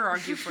 You can never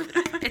argue for the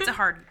death.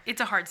 It's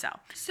a hard sell.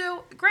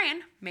 So,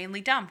 grain,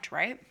 mainly dumped,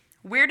 right?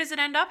 Where does it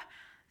end up?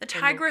 The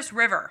Tigris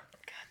River.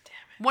 God damn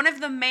it. One of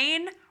the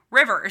main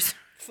rivers.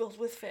 Filled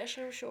with fish,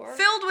 I'm sure.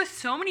 Filled with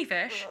so many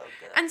fish.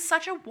 And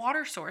such a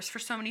water source for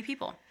so many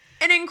people.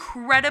 An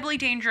incredibly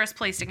dangerous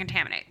place to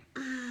contaminate.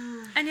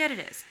 And yet it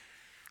is.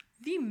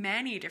 The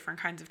many different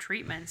kinds of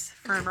treatments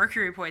for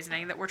mercury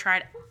poisoning that were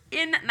tried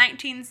in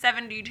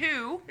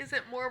 1972. Is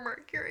it more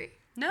mercury?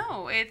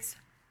 No, it's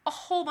a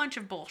whole bunch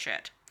of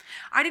bullshit.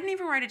 I didn't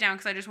even write it down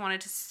because I just wanted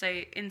to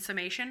say, in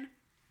summation,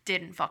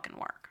 didn't fucking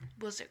work.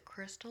 Was it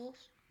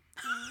crystals?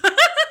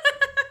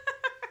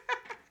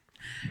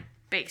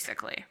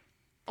 Basically.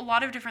 A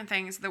lot of different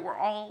things that were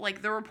all,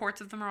 the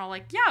reports of them are all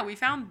yeah, we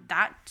found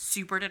that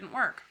super didn't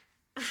work.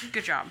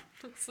 Good job.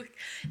 It's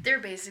they're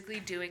basically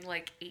doing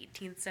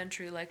 18th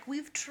century,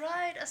 we've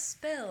tried a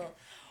spell.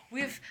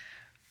 We've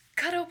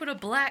cut open a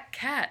black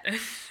cat.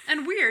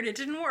 And weird, it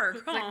didn't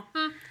work. Huh?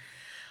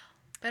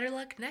 Better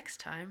luck next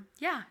time.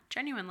 Yeah,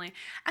 genuinely.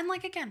 And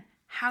again,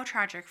 how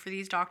tragic for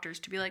these doctors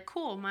to be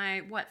cool,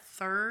 my,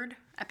 third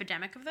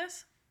epidemic of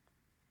this?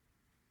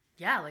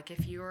 Yeah,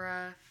 if you were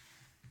a,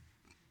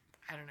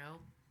 I don't know,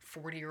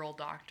 40-year-old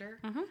doctor.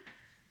 Mm-hmm.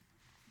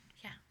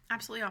 Yeah,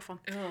 absolutely awful.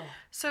 Ugh.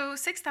 So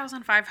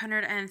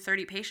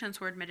 6,530 patients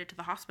were admitted to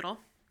the hospital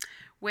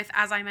with,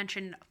 as I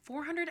mentioned,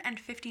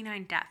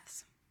 459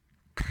 deaths.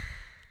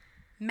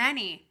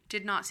 Many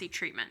did not seek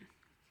treatment.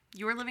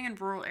 You are living in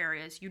rural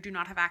areas. You do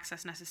not have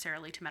access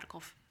necessarily to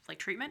medical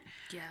treatment.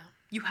 Yeah.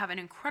 You have an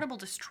incredible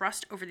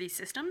distrust over these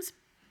systems.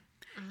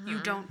 Mm-hmm. You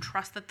don't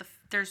trust that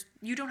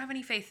you don't have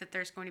any faith that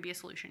there's going to be a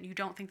solution. You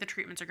don't think the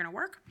treatments are going to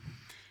work.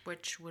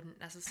 Which wouldn't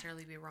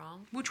necessarily be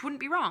wrong. Which wouldn't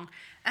be wrong.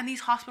 And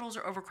these hospitals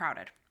are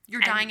overcrowded.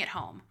 You're dying at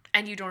home.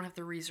 And you don't have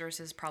the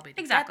resources probably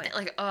to exactly.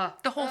 get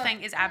that. The whole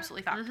thing is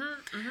absolutely fucked.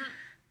 Mm-hmm, mm-hmm.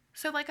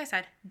 So like I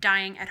said,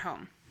 dying at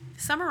home.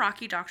 Some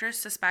Iraqi doctors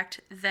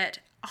suspect that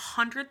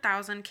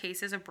 100,000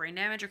 cases of brain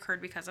damage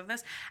occurred because of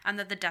this, and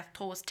that the death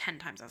toll was 10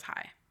 times as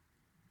high.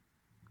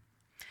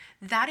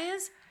 That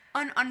is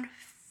an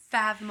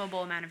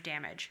unfathomable amount of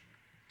damage.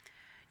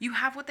 You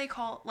have what they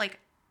call,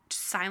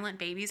 silent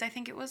babies, I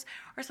think it was,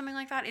 or something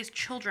like that, is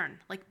children,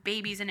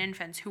 babies and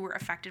infants who were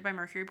affected by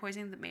mercury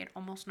poisoning that made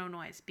almost no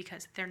noise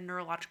because their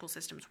neurological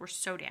systems were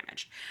so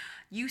damaged.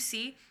 You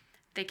see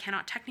They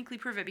cannot technically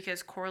prove it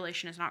because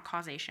correlation is not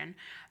causation.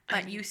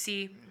 But you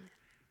see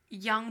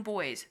young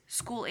boys,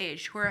 school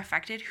age, who are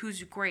affected,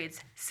 whose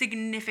grades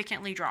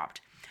significantly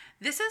dropped.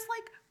 This is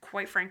like,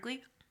 quite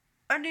frankly,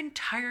 an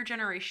entire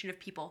generation of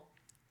people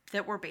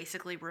that were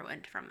basically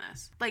ruined from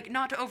this. Like,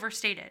 not to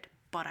overstate it,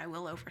 but I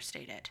will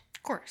overstate it.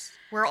 Of course.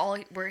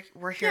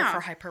 We're here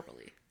for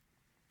hyperbole.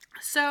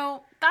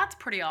 So that's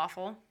pretty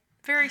awful.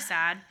 Very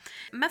sad.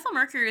 Methyl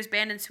mercury was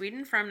banned in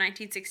Sweden from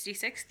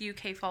 1966. The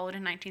UK followed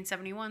in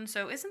 1971.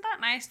 So isn't that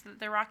nice that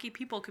the Iraqi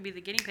people could be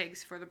the guinea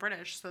pigs for the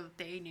British so that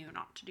they knew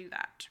not to do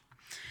that?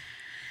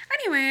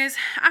 Anyways,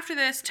 after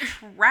this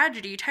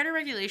tragedy, tighter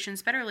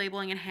regulations, better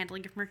labeling and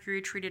handling of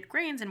mercury-treated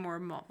grains, and more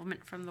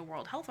involvement from the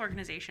World Health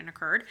Organization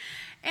occurred.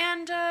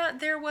 And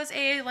there was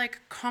a,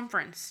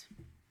 conference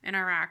in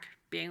Iraq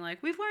being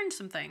like, we've learned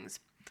some things.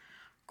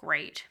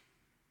 Great.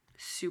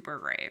 Super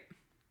great.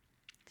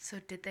 So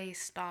did they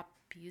stop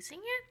using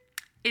it?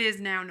 It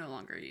is now no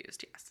longer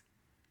used, yes.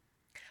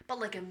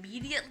 But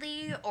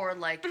immediately, or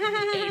in the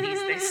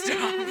 80s they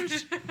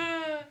stopped?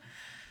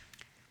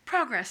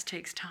 Progress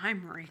takes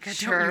time, Marika,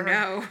 Sure. don't you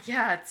know?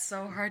 Yeah, it's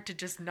so hard to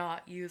just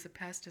not use a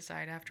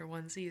pesticide after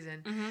one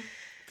season. Mm-hmm.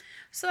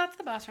 So that's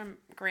the Basra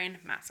Grain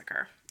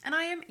Massacre. And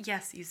I am,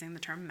 yes, using the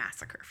term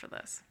massacre for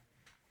this.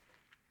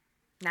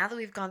 Now that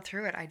we've gone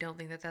through it, I don't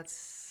think that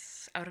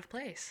that's out of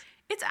place.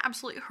 It's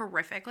absolutely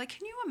horrific.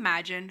 Can you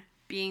imagine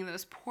being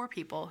those poor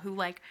people who,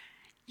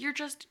 you're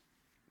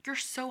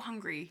so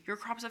hungry. Your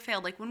crops have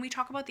failed. When we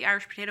talk about the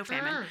Irish potato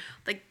famine,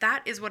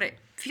 that is what it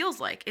feels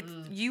like. It's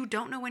you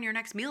don't know when your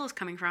next meal is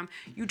coming from.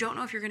 You don't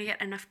know if you're going to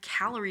get enough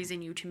calories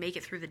in you to make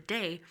it through the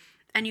day.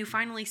 And you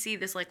finally see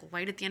this,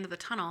 light at the end of the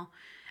tunnel.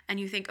 And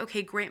you think,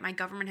 okay, great, my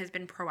government has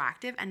been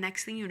proactive. And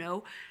next thing you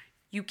know,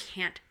 you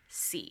can't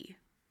see.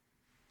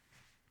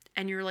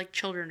 And your,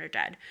 children are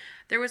dead.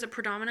 There was a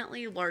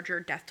predominantly larger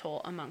death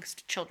toll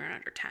amongst children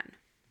under 10.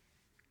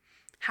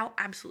 How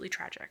absolutely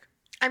tragic.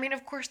 I mean,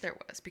 of course there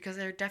was, because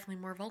they're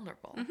definitely more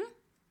vulnerable. Mm-hmm.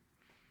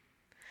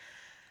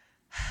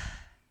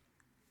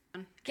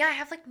 Yeah, I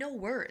have no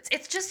words.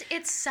 It's just,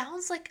 it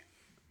sounds like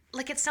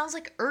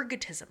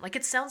ergotism.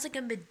 It sounds like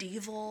a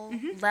medieval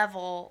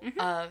level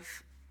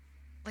of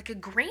a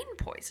grain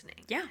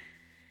poisoning. Yeah.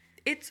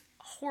 It's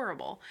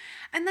horrible.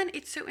 And then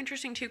it's so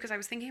interesting too, because I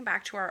was thinking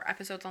back to our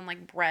episodes on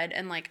bread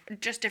and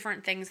just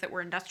different things that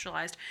were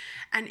industrialized.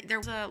 And there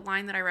was a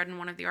line that I read in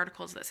one of the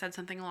articles that said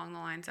something along the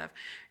lines of,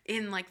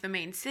 in the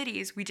main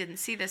cities, we didn't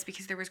see this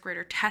because there was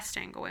greater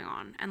testing going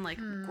on and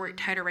great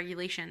tighter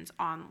regulations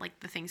on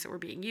the things that were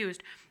being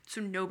used.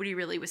 So nobody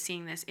really was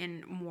seeing this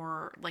in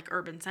more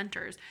urban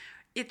centers.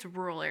 It's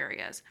rural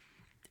areas.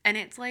 And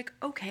it's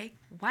okay,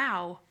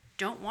 wow.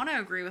 Don't want to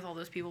agree with all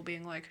those people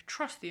being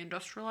trust the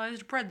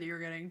industrialized bread that you're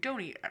getting.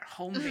 Don't eat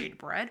homemade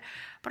bread.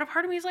 But a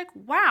part of me is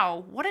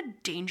wow, what a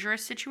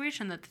dangerous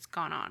situation that's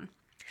gone on.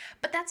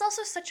 But that's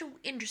also such an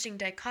interesting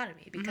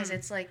dichotomy because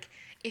it's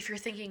if you're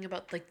thinking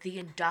about the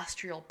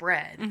industrial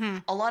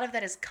bread, a lot of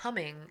that is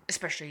coming,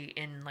 especially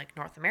in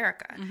North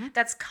America,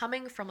 that's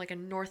coming from a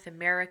North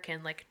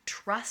American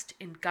trust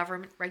in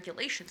government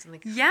regulations and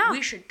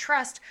we should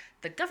trust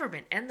the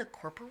government and the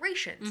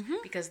corporations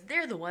because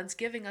they're the ones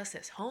giving us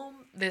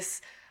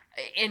this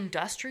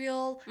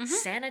industrial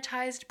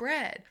sanitized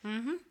bread.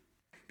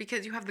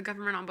 Because you have the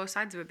government on both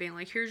sides of it being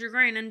here's your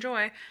grain,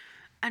 enjoy.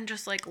 And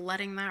just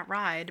letting that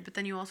ride. But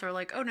then you also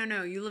are oh,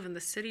 no, you live in the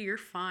city, you're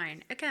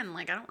fine. Again,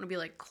 I don't want to be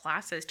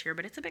classist here,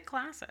 but it's a bit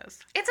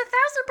classist. It's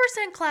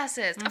 1,000%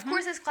 classist. Of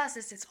course it's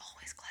classist. It's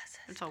always classist.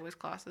 It's always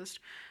classist.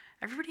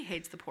 Everybody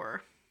hates the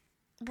poor.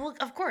 Well,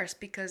 of course,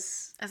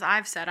 because... As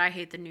I've said, I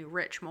hate the new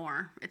rich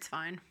more. It's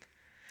fine.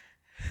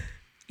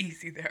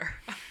 Easy there.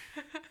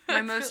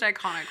 My most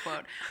iconic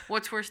quote.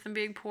 What's worse than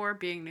being poor?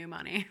 Being new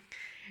money.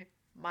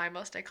 My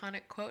most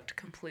iconic quote to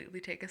completely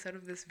take us out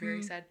of this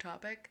very sad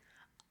topic.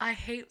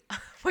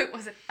 Wait,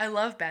 was it? I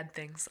love bad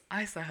things.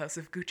 I saw House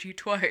of Gucci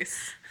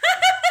twice.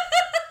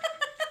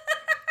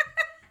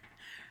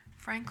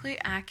 Frankly,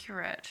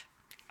 accurate.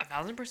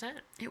 1,000%.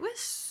 It was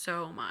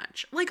so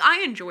much.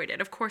 I enjoyed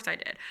it. Of course I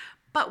did.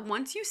 But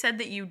once you said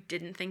that you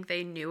didn't think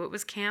they knew it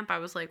was camp, I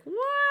was what?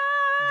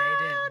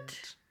 They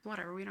didn't.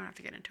 Whatever, we don't have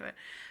to get into it.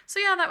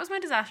 So yeah, that was my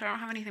disaster. I don't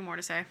have anything more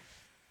to say.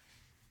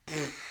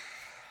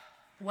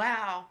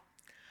 Wow.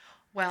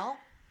 Well.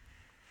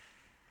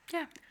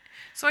 Yeah.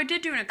 So I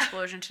did do an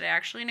explosion today,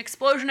 actually. An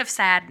explosion of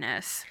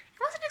sadness.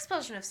 It was an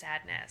explosion of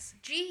sadness.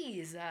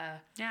 Jeez.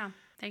 Yeah.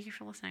 Thank you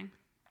for listening.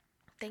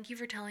 Thank you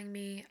for telling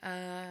me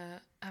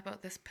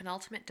about this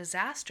penultimate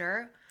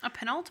disaster. A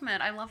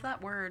penultimate. I love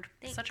that word.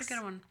 Thanks. Such a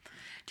good one.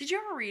 Did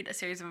you ever read A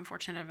Series of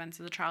Unfortunate Events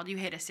as a child? You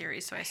hate a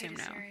series, so I assume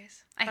no.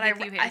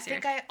 I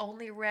think I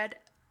only read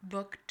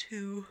book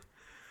 2.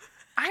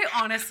 I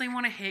honestly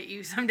want to hit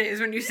you some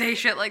days when you say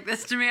shit like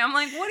this to me. I'm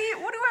what am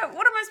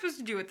I supposed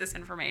to do with this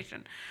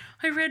information?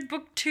 I read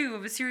book 2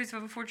 of A Series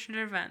of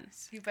Unfortunate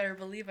Events. You better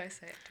believe I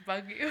say it to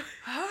bug you.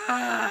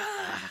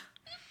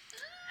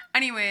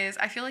 Anyways,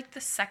 I feel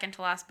the second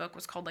to last book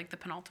was called the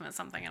penultimate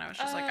something, and I was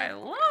just I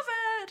love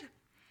it.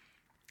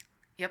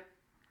 Yep.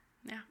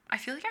 Yeah. I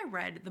feel like I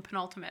read the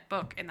penultimate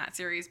book in that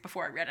series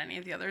before I read any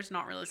of the others,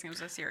 not realizing it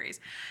was a series.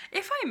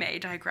 If I may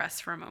digress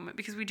for a moment,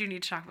 because we do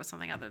need to talk about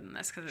something other than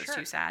this because it's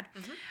too sad.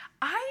 Mm-hmm.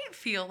 I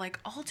feel like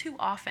all too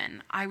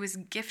often I was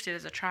gifted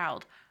as a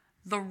child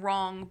the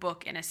wrong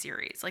book in a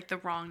series, like the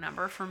wrong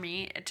number for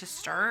me to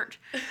start.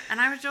 And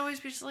I would always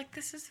be just like,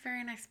 this is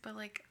very nice, but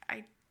like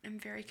I am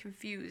very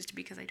confused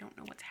because I don't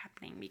know what's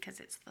happening because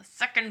it's the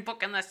second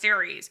book in the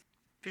series.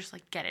 Just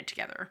like get it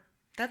together.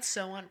 That's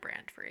so on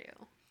brand for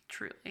you.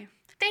 Truly.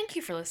 Thank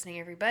you for listening,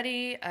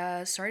 everybody.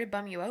 Sorry to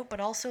bum you out, but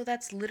also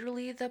that's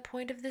literally the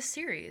point of this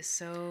series,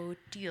 so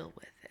deal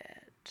with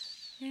it.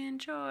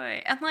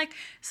 Enjoy. And like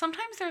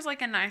sometimes there's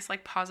like a nice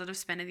like positive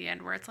spin at the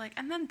end where it's like,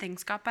 and then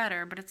things got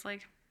better, but it's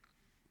like,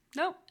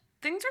 nope,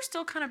 things are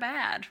still kind of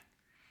bad.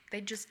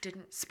 They just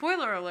didn't.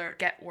 Spoiler alert.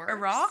 Get worse.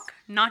 Iraq,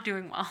 not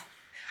doing well.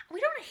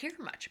 We don't hear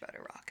much about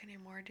Iraq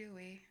anymore, do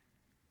we?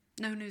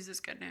 No news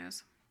is good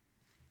news.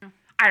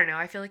 I don't know.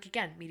 I feel like,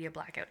 again, media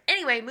blackout.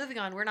 Anyway, moving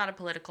on. We're not a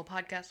political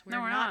podcast. We're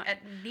not.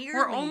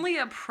 We're only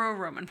a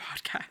pro-Roman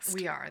podcast.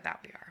 We are. That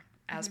we are.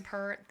 As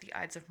per the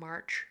Ides of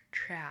March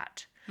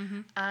chat.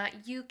 Mm-hmm.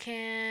 You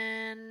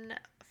can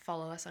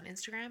follow us on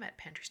Instagram at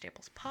Pantry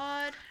Staples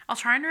Pod. I'll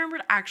try and remember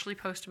to actually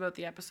post about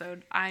the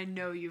episode. I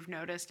know you've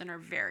noticed and are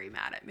very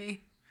mad at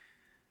me.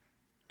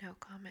 No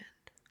comment.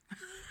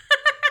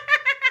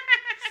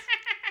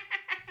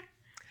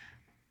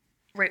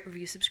 Rate,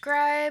 review,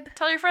 subscribe.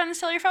 Tell your friends,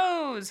 tell your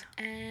foes.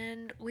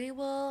 And we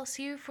will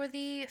see you for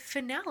the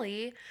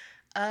finale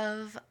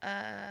of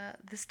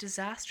this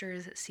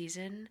disastrous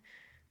season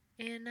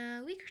in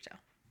a week or so.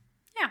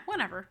 Yeah,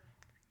 whenever.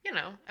 You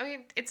know, I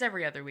mean, it's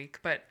every other week,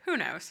 but who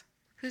knows?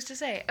 Who's to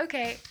say?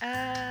 Okay,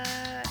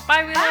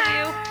 bye, we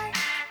love you.